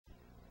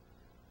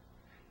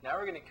Now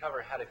we're going to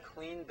cover how to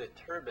clean the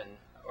turbine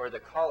or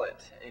the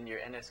collet in your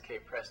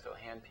NSK Presto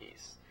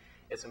handpiece.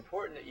 It's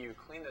important that you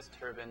clean this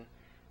turbine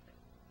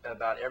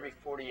about every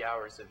 40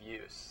 hours of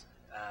use,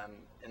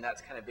 and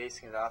that's kind of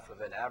basing it off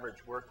of an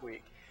average work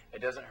week.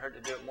 It doesn't hurt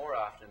to do it more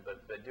often,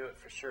 but do it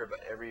for sure,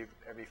 but every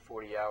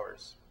 40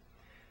 hours.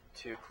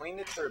 To clean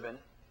the turbine,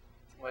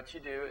 what you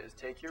do is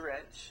take your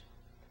wrench,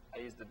 I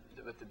use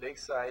with the big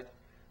side,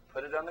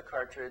 put it on the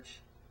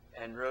cartridge,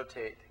 and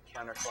rotate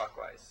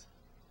counterclockwise.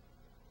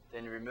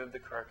 Then remove the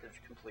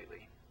cartridge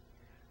completely.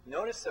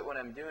 Notice that when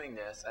I'm doing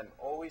this, I'm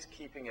always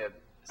keeping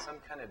some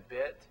kind of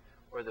bit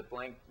or the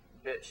blank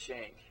bit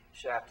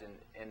shaft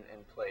in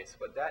place.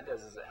 What that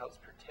does is it helps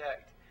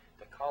protect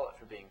the collet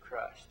from being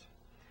crushed.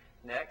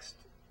 Next,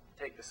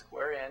 take the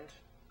square end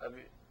of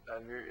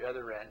your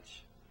other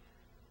wrench,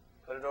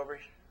 put it over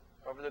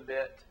the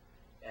bit,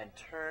 and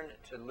turn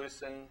to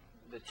loosen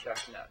the chuck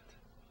nut.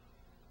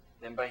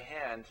 Then by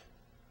hand,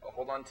 I'll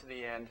hold on to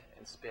the end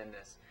and spin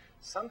this.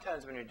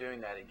 Sometimes when you're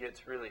doing that, it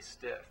gets really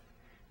stiff,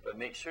 but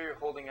make sure you're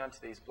holding onto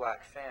these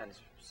black fans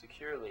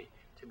securely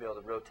to be able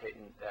to rotate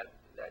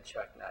that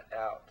chuck nut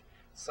out.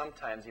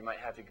 Sometimes you might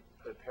have to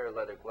put a pair of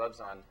leather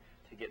gloves on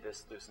to get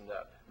this loosened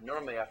up.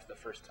 Normally after the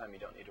first time you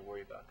don't need to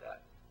worry about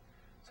that.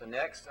 So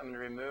next I'm going to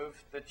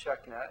remove the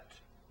chuck nut.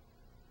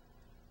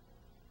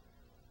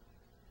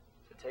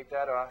 So take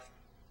that off.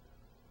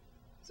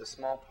 It's a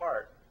small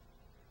part,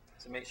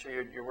 so make sure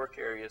your work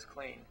area is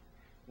clean.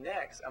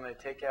 Next I'm going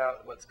to take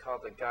out what's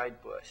called the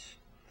guide bush,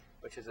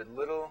 which is a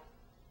little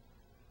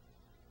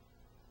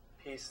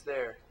piece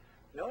there.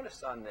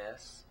 Notice on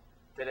this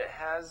that it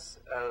has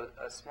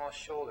a small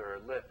shoulder or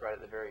lip right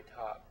at the very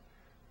top.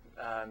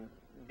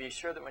 Be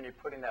sure that when you're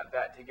putting that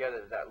back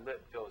together, that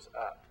lip goes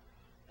up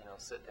and it'll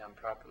sit down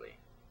properly.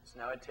 So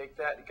now I take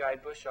that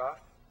guide bush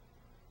off,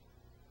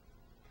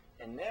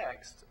 and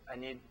next I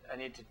need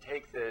to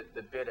take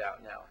the bit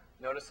out now.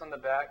 Notice on the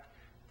back,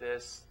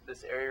 this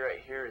area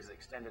right here is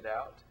extended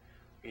out.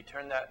 You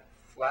turn that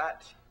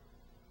flat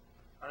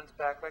on its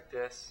back like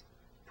this,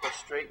 push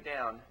straight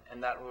down,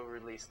 and that will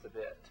release the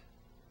bit.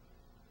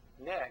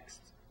 Next,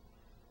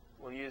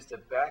 we'll use the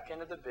back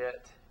end of the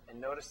bit, and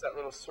notice that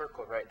little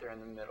circle right there in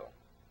the middle.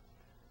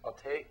 I'll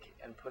take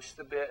and push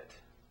the bit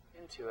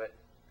into it,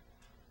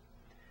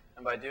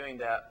 and by doing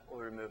that,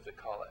 we'll remove the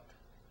collet.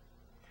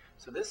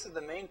 So this is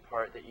the main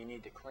part that you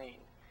need to clean.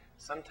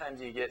 Sometimes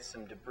you get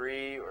some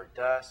debris or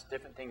dust,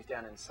 different things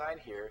down inside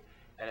here,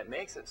 and it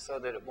makes it so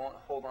that it won't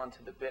hold on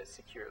to the bit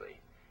securely.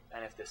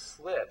 And if this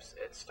slips,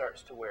 it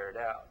starts to wear it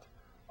out.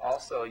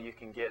 Also, you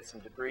can get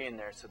some debris in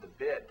there so the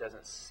bit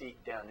doesn't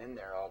seep down in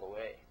there all the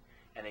way.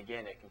 And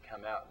again, it can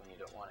come out when you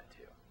don't want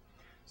it to.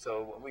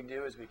 So what we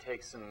do is we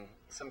take some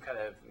kind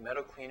of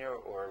metal cleaner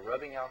or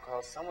rubbing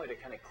alcohol, some way to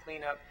kind of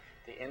clean up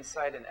the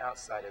inside and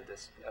outside of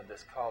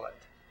this collet.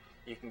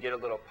 You can get a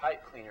little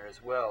pipe cleaner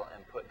as well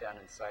and put down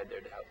inside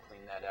there to help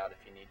clean that out if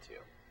you need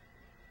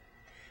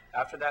to.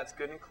 After that's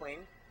good and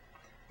clean,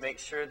 make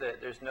sure that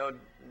there's no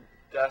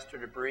dust or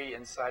debris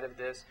inside of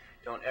this.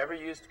 Don't ever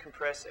use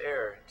compressed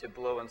air to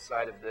blow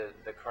inside of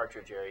the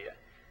cartridge area,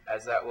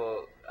 as that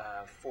will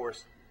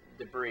force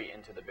debris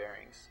into the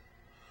bearings.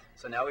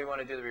 So now we want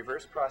to do the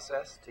reverse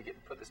process to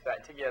put this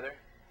back together.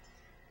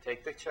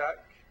 Take the chuck,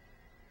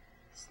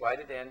 slide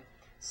it in.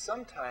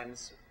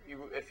 Sometimes,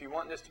 if you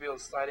want this to be able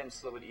to slide in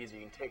just a little bit easier,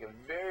 you can take a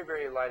very,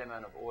 very light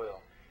amount of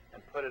oil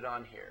and put it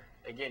on here.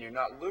 Again, you're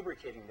not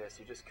lubricating this,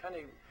 you're just kind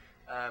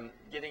of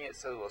getting it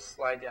so it will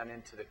slide down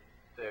into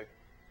the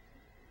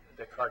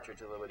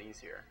cartridge a little bit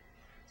easier.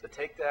 So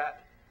take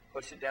that,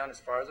 push it down as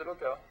far as it'll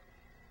go,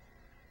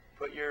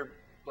 put your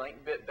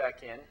blank bit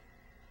back in,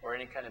 or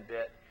any kind of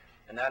bit,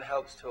 and that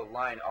helps to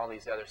align all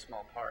these other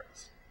small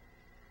parts.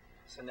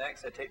 So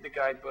next I take the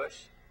guide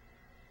bush,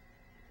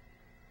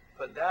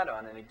 put that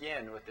on, and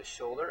again with the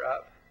shoulder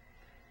up,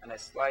 and I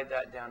slide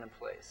that down in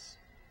place.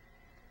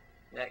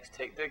 Next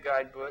take the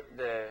guide bush,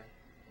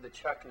 the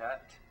chuck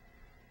nut,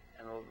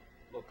 and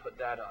we'll put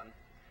that on.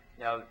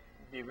 Now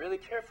be really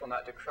careful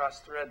not to cross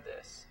thread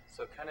this,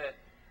 so kind of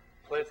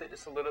play with it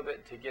just a little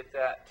bit to get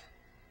that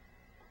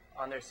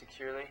on there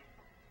securely,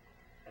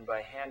 and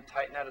by hand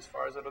tighten that as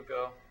far as it'll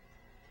go.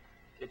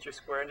 Get your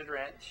square-ended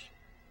wrench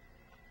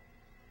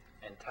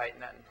and tighten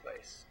that in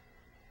place.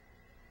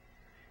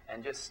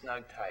 And just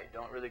snug tight,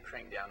 don't really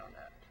crank down on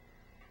that.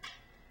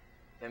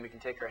 Then we can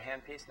take our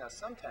handpiece. Now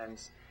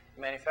sometimes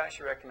the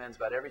manufacturer recommends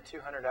about every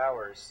 200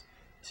 hours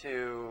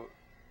to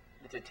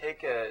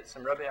take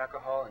some rubbing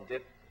alcohol and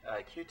dip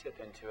a Q-tip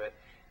into it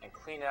and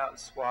clean out and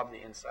swab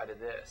the inside of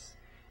this.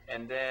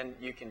 And then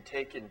you can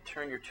take and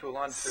turn your tool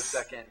on for a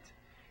second,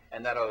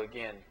 and that'll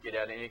again get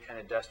out any kind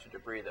of dust or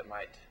debris that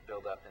might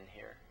build up in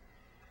here.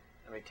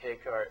 And we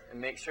take and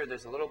make sure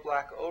there's a little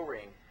black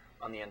O-ring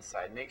on the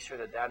inside. Make sure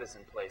that that is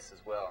in place as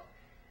well.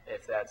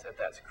 If that's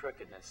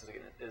crookedness,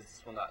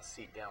 this will not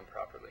seat down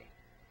properly.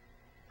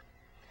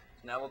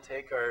 So now we'll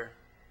take our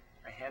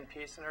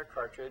handpiece and our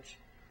cartridge.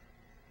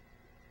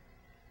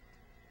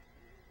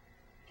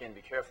 Again,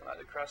 be careful not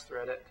to cross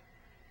thread it.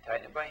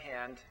 Tighten it by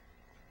hand.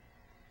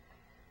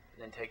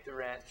 Then take the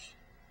wrench,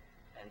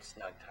 and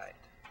snug tight.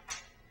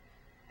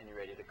 And you're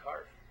ready to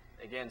carve.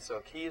 Again,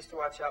 so keys to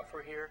watch out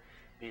for here.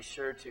 Be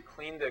sure to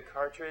clean the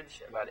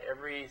cartridge about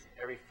every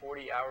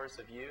 40 hours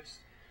of use.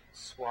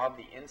 Swab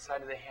the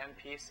inside of the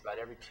handpiece about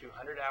every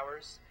 200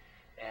 hours.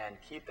 And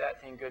keep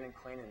that thing good and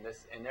clean,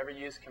 and never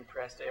use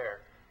compressed air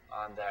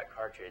on that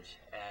cartridge,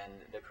 and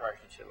the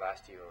cartridge should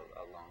last you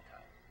a long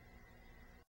time.